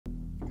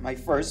My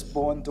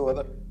firstborn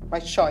daughter, my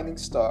shining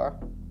star,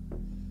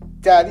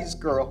 Daddy's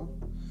girl,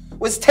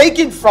 was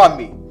taken from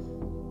me.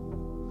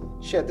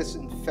 She had this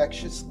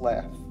infectious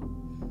laugh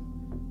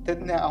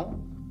that now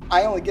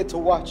I only get to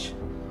watch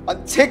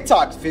on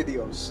TikTok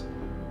videos.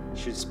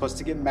 She was supposed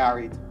to get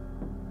married,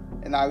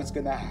 and I was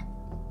gonna have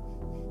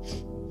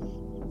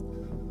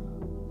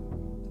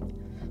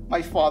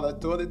my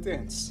father-daughter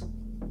dance.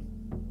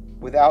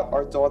 Without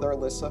our daughter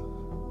Alyssa,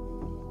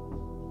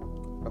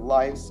 our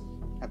lives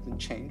have been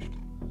changed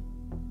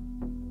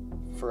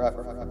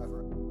forever.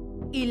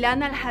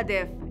 Ilan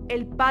Ahadeef,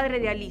 el padre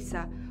de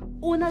Alyssa,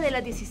 una de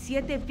las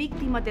 17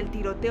 víctimas del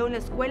tiroteo en la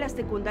escuela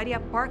secundaria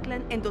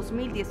Parkland en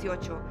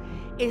 2018,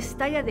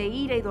 estalla de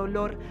ira y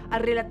dolor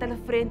al relatar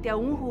frente a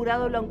un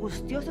jurado lo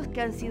angustiosos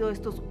que han sido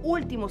estos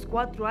últimos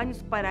 4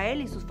 años para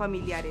él y sus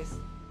familiares.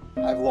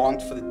 I've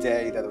longed for the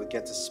day that I would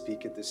get to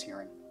speak at this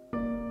hearing.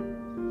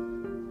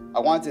 I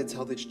wanted to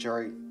tell this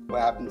jury what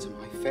happened to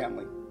my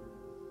family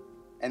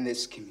and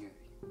this community.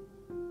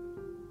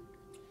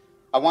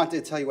 I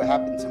wanted to tell you what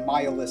happened to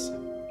my Alyssa.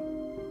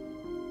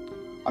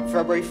 On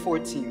February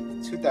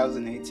 14th,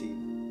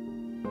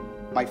 2018,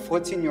 my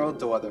 14-year-old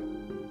daughter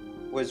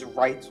was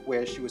right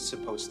where she was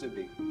supposed to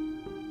be,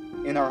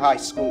 in her high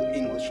school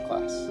English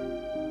class.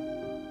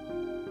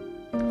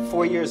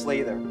 4 years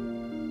later,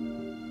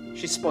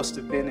 she's supposed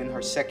to have been in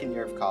her second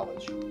year of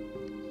college.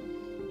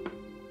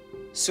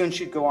 Soon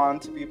she'd go on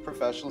to be a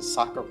professional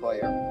soccer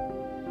player.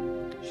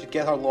 She'd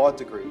get her law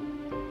degree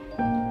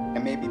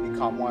and maybe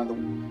become one of the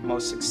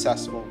most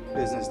successful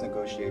business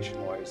negotiation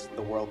lawyers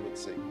the world would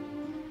see.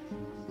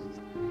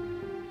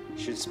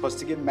 She was supposed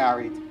to get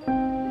married,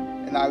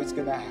 and I was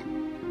gonna have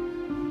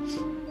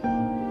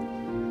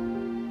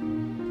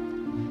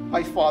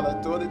my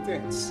father-daughter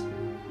dance.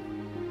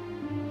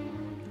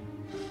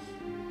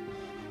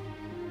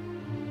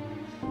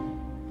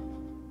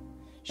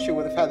 She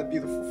would have had a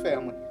beautiful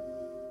family,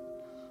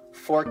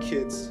 4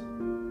 kids,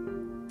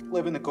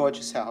 live in a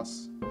gorgeous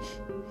house,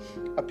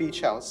 a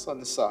beach house on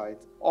the side.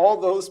 All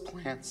those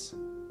plans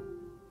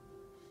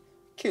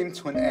came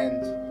to an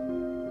end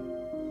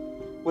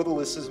with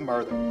Alyssa's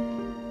murder.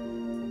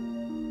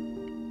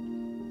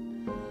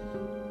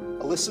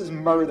 Alyssa's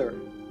murder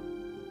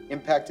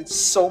impacted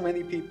so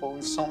many people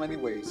in so many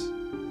ways.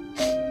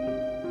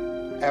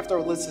 After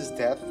Alyssa's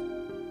death,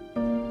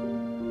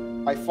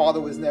 my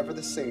father was never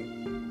the same.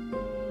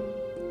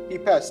 He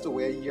passed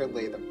away a year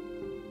later.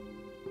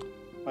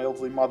 My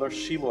elderly mother,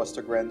 she lost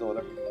her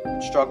granddaughter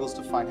and struggles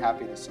to find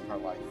happiness in her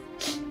life.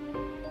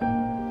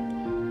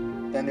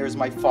 Then there's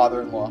my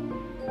father-in-law,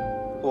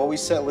 who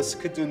always said Alyssa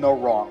could do no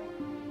wrong.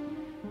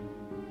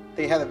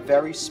 They had a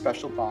very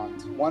special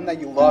bond, one that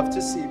you love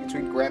to see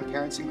between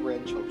grandparents and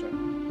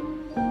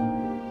grandchildren.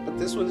 But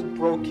this was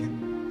broken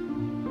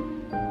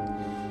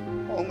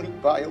only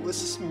by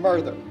Alyssa's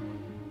murder.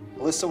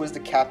 Alyssa was the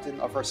captain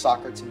of her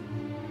soccer team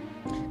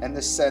and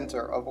the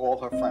center of all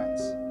her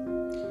friends.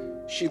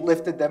 She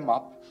lifted them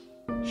up.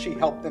 She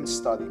helped them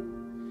study.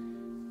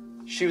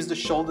 She was the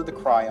shoulder to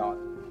cry on,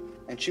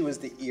 and she was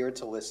the ear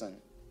to listen.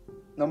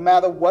 No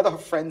matter what her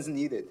friends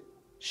needed,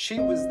 she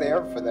was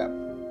there for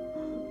them.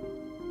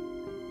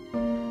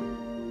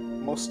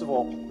 Most of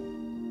all,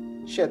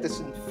 she had this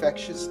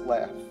infectious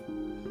laugh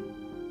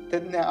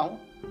that now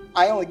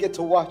I only get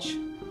to watch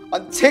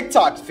on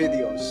TikTok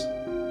videos.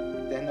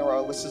 Then there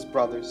are Alyssa's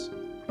brothers.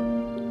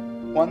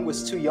 One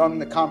was too young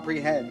to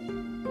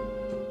comprehend,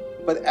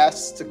 but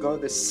asked to go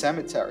to the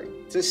cemetery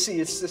to see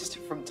his sister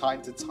from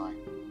time to time.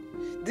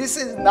 This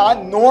is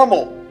not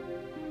normal.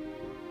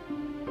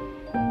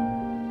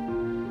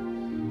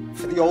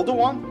 For the older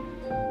one,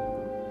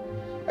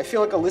 I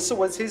feel like Alyssa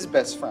was his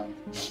best friend.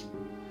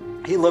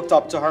 He looked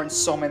up to her in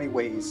so many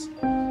ways.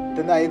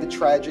 The night of the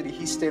tragedy,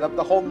 he stayed up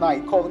the whole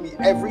night, calling me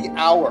every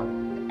hour,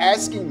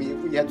 asking me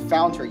if we had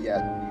found her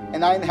yet,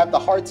 and I didn't have the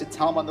heart to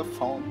tell him on the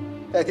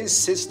phone that his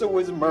sister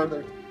was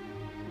murdered.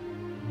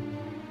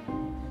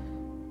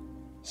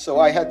 So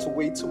I had to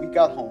wait till we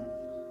got home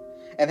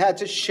and had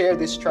to share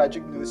this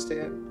tragic news to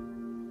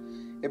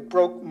him. It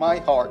broke my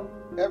heart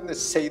having to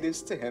say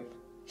this to him.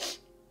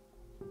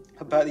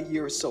 About a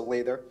year or so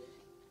later,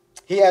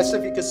 he asked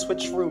if he could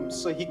switch rooms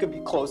so he could be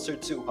closer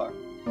to her.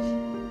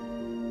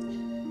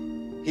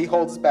 He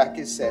holds back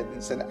his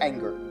sadness and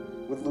anger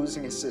with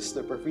losing his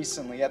sister, but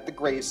recently at the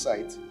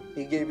gravesite,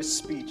 he gave a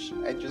speech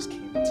and just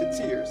came to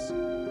tears.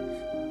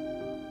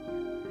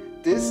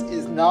 This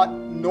is not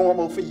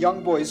normal for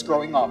young boys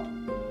growing up.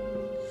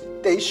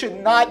 They should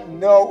not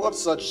know of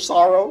such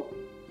sorrow,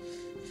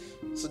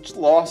 such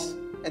loss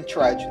and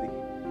tragedy.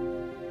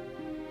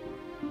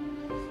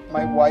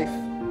 My wife,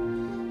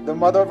 the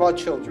mother of our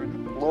children,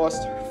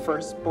 lost her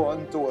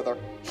firstborn daughter.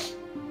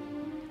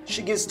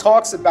 She gives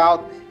talks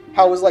about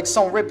how it was like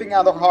someone ripping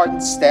out her heart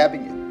and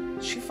stabbing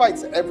it. She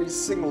fights every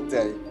single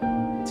day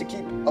to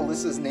keep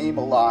Alyssa's name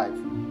alive.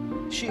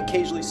 She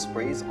occasionally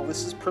sprays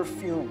Alyssa's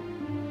perfume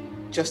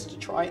just to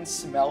try and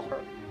smell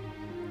her.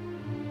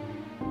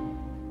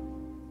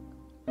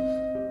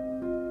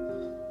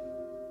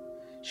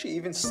 She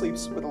even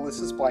sleeps with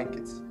Alyssa's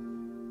blankets.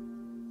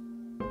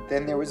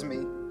 Then there was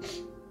me,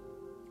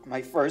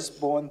 my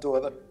firstborn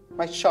daughter,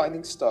 my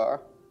shining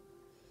star.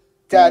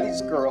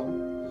 Daddy's girl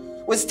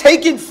was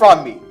taken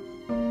from me.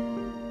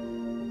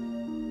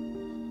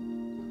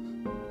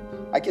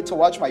 I get to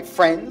watch my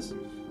friends,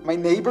 my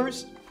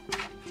neighbors,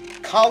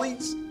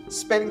 colleagues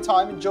spending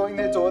time enjoying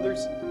their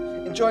daughters,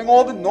 enjoying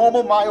all the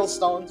normal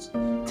milestones,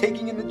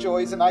 taking in the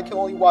joys, and I can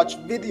only watch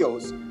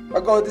videos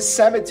or go to the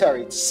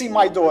cemetery to see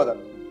my daughter.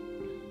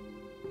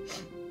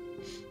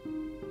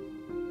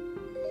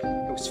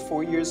 It was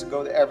 4 years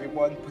ago to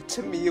everyone, but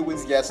to me it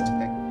was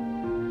yesterday.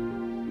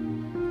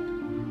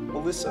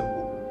 Alyssa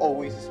will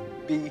always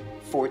be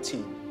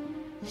 14,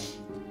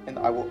 and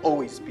I will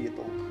always be at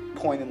the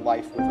point in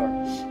life with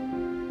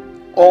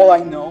her. All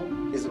I know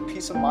is a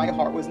piece of my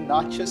heart was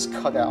not just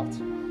cut out,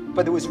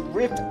 but it was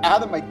ripped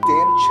out of my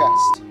damn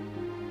chest.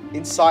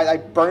 Inside, I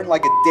burned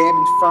like a damn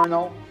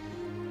inferno.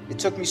 It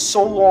took me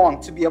so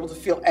long to be able to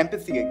feel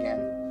empathy again,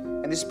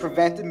 and this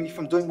prevented me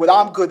from doing what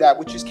I'm good at,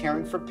 which is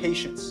caring for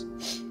patients.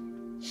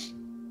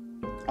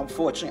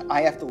 Unfortunately,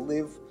 I have to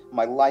live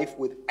my life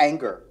with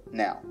anger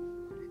now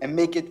and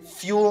make it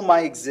fuel my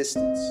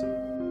existence.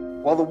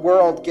 While the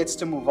world gets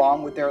to move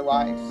on with their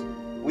lives,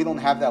 we don't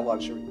have that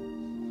luxury.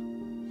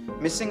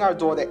 Missing our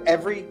daughter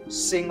every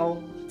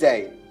single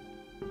day.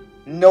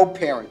 No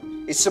parent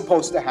is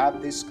supposed to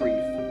have this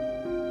grief.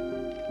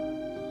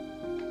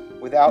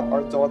 Without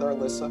our daughter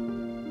Alyssa,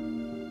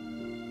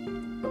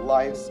 our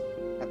lives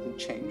have been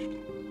changed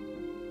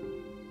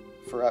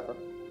forever.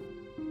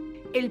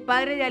 El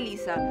padre de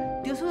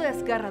Alyssa dio su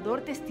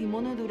desgarrador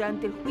testimonio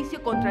durante el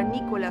juicio contra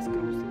Nicholas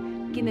Cruz,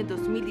 quien en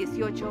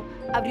 2018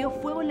 abrió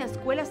fuego en la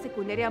escuela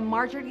secundaria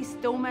Marjorie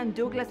Stoneman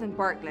Douglas en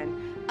Parkland,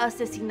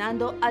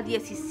 asesinando a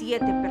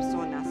 17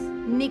 personas.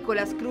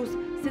 Nicholas Cruz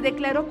se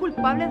declaró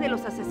culpable de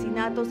los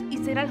asesinatos y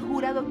será el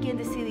jurado quien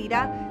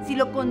decidirá si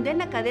lo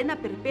condena a cadena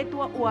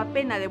perpetua o a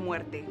pena de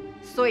muerte.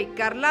 Soy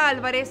Carla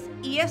Álvarez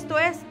y esto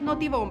es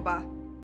Notibomba.